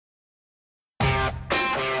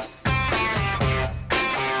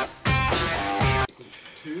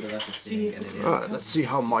Alright, let's see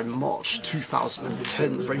how my March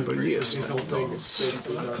 2010 Rainbow Neos deck does.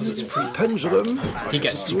 Because it's pre-pendulum, he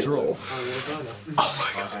gets to draw.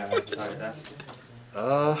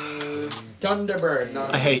 Thunderbird.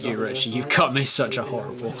 I hate you, Richie. You've got me such a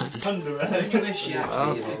horrible hand.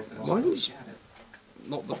 mine's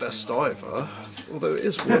not the best either, although it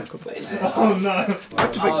is workable. Oh no!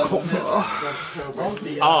 Activate Copper.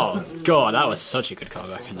 Oh god, that was such a good card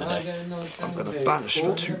back in the day. I'm going to banish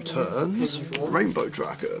for 2 turns. Rainbow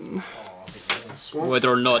Dragon. Whether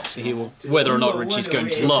or not Richie's going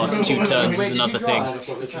to last 2 turns is another thing.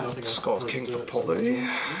 Scott King for Polly.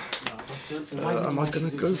 Am I going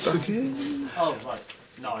to go back in? Oh, right.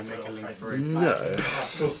 No, I make a link for it. No.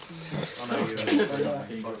 I know you.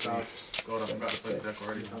 God, I forgot to play the deck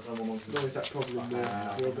already. What is that problem for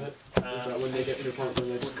a bit? Is that when they get to the point where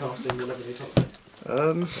they're just casting whenever they top?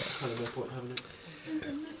 Kind of no point having it.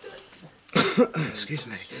 Excuse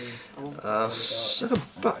me. Set a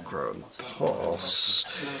background pass.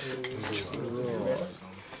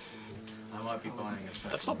 I might be buying a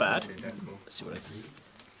set. That's not bad. Let's see what I can.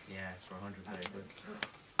 Yeah, for 100 days.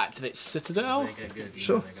 Activate Citadel.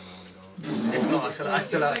 Sure. If not, I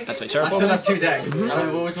still have. Activate I Terraform. still have 2 decks.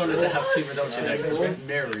 I've always wanted to have 2 reduction decks that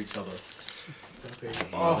mirror each other.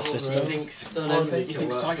 Oh, You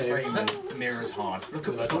think Cyframe mirrors hard? Look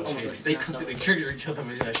at because they constantly trigger each other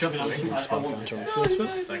with their shuffling.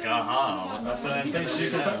 It's like, aha, that's what I'm going to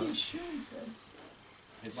do now.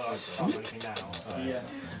 Yeah,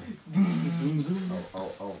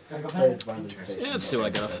 let's see what I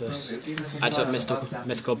got first. Activate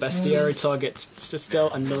Mythical Bestiary, targets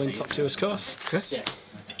Citadel and milling top 2 as cost. Okay.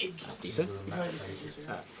 That's decent.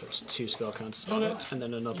 Puts 2 spell counters on it, and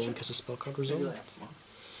then another one because of spell card result.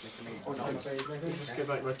 Get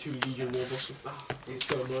back my 2 Legion War bosses. It's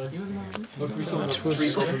so annoying.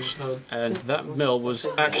 And that mill was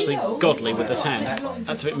actually godly with this hand.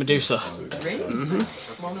 Activate Medusa.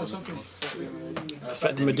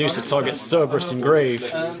 Effect the Medusa targets Cerberus and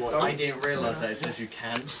Grave. I didn't realise that it says you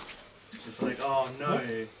can. It's just like, oh no.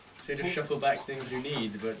 So you just shuffle back things you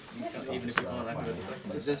need, but you can't, even if you can't activate the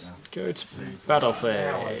second. Is this? Go to battle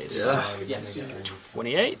phase.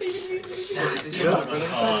 28.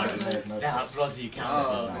 That bloody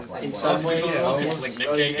counter. In some way,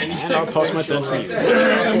 And I'll pass my turn to you.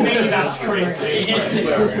 That's creepy.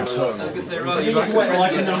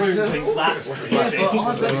 Like in the room thinks that's creepy.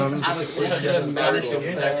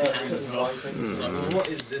 What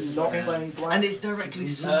is this? And it's directly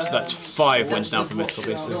So that's 5 wins now for Mythical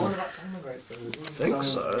Beasts, isn't it? I think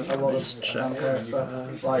so. Let's check.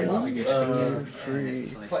 1, 2, 3,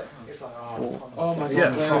 4.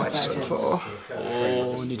 Yeah, 5 so far.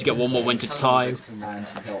 Oh, we need to get one more win to tie.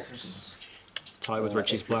 Tie with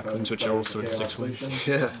Richie's Black Wings, which are also in 6 wins.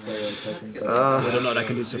 Yeah. Whether or not I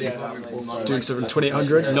can do something. Doing something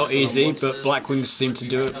 2800, not easy, but Black Wings seem to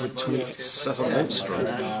do it with 28. Set a monster and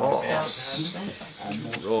pass.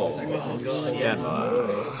 Draw.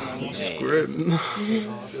 Stabber. Scrim.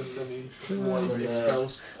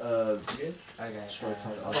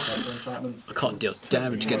 I can't deal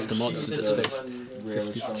damage against a monster that's faced.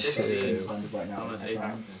 52.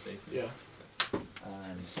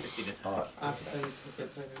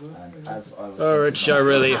 Oh, Rich, I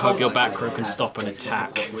really hope your back row can stop an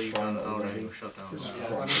attack.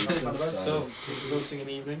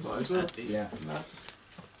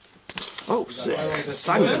 Oh, sick.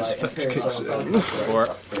 Sanguine's effect kicks in. Or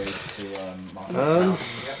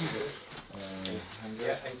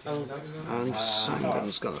And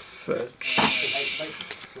Sanguine's gonna fetch.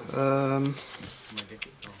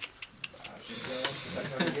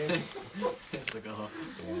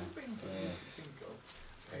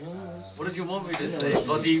 What did you want me to say?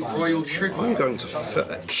 Bloody Royal Trigger. I'm going to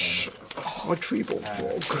fetch my Treeball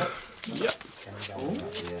Frog. yep.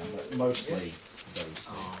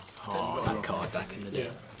 Oh, that card back in the day.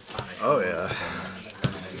 Oh yeah.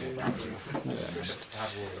 Next.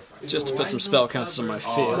 Just to put some spell counters on my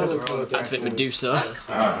field, activate Medusa.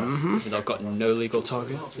 Even though I've got no legal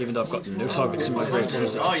target, even though I've got no targets in my grave to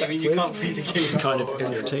use its Oh, you mean you can't play the game? It's kind of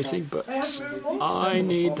irritating, but I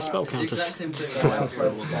need the spell counters.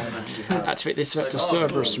 Activate this effect of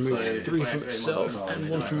Cerberus, remove 3 from itself and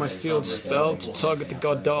 1 from my field spell to target the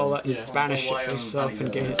god Dala and banish it for itself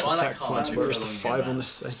and gain its attack points. Where is the 5 on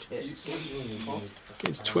this thing?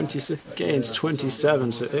 Gains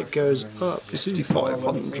 27, so it goes up to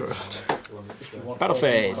 500. battle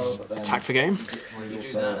phase. Attack for game.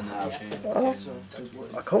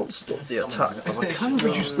 I can't stop the attack, but I can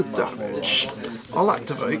reduce the damage. I'll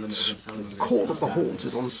activate Call of the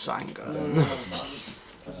Haunted on Sanguine.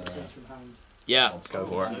 Yeah, go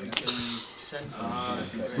for it.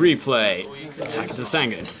 Replay. Attack into the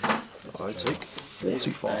Sanguine. I take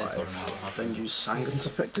 45. Then use Sanguine's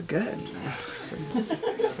effect again.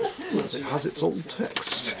 As it has its old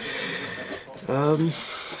text. And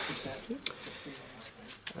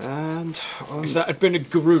If that had been a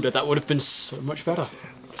Garuda, that would have been so much better.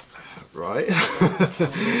 right.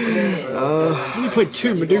 I only played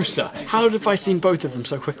 2 Medusa. How have I seen both of them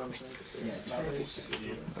so quickly?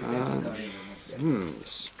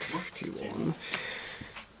 It's a tricky one.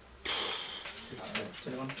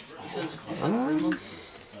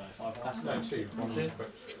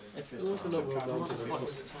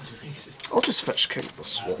 I'll just fetch King of the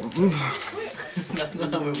Swamp. That's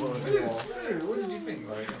not how it works. What did you think?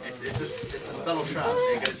 It's a spell trap.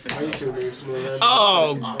 It goes for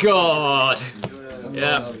Oh god!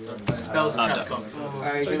 Yeah. spells and trap clocks.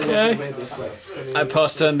 Okay. I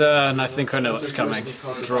pass turn there, and I think I know what's coming.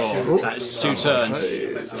 Draw. That's 2 turns.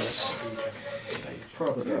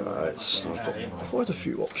 Right, so I've got quite a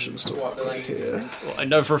few options to work with here. Well, I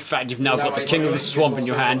know for a fact you've now got the King of the Swamp in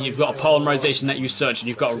your hand, you've got a Polymerization that you search, and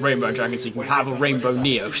you've got a Rainbow Dragon, so you can have a Rainbow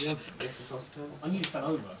Neos. I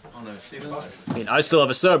mean, I still have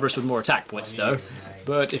a Cerberus with more attack points, though.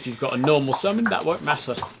 But if you've got a normal summon, that won't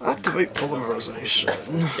matter. Activate Polymerization.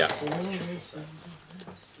 Yeah.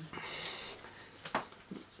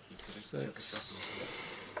 6.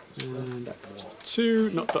 And that goes to 2.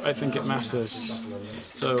 Not that I think it matters.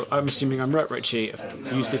 So I'm assuming I'm right, Richie.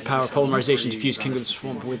 Use the power of Polymerization to fuse King of the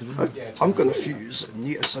Swamp with. I'm going to fuse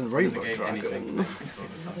Neos and Rainbow Dragon to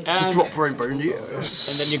And drop Rainbow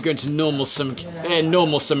Neos. then you're going to normal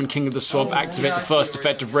summon King of the Swamp, activate the first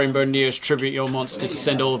effect of Rainbow Neos, tribute your monster to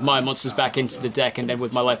send all of my monsters back into the deck, and then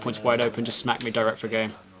with my life points wide open, just smack me direct for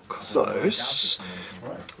game. Close.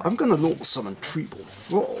 I'm going to normal summon Treeble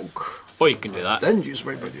Frog. Or you can do that. Then use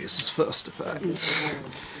Rainbow Neos as first effect.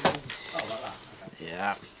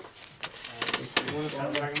 Yeah.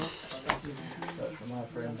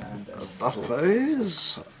 Battle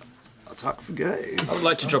phase. Attack for game. I would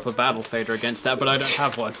like to drop a Battle Fader against that, but I don't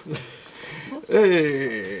have one.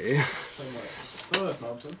 Hey.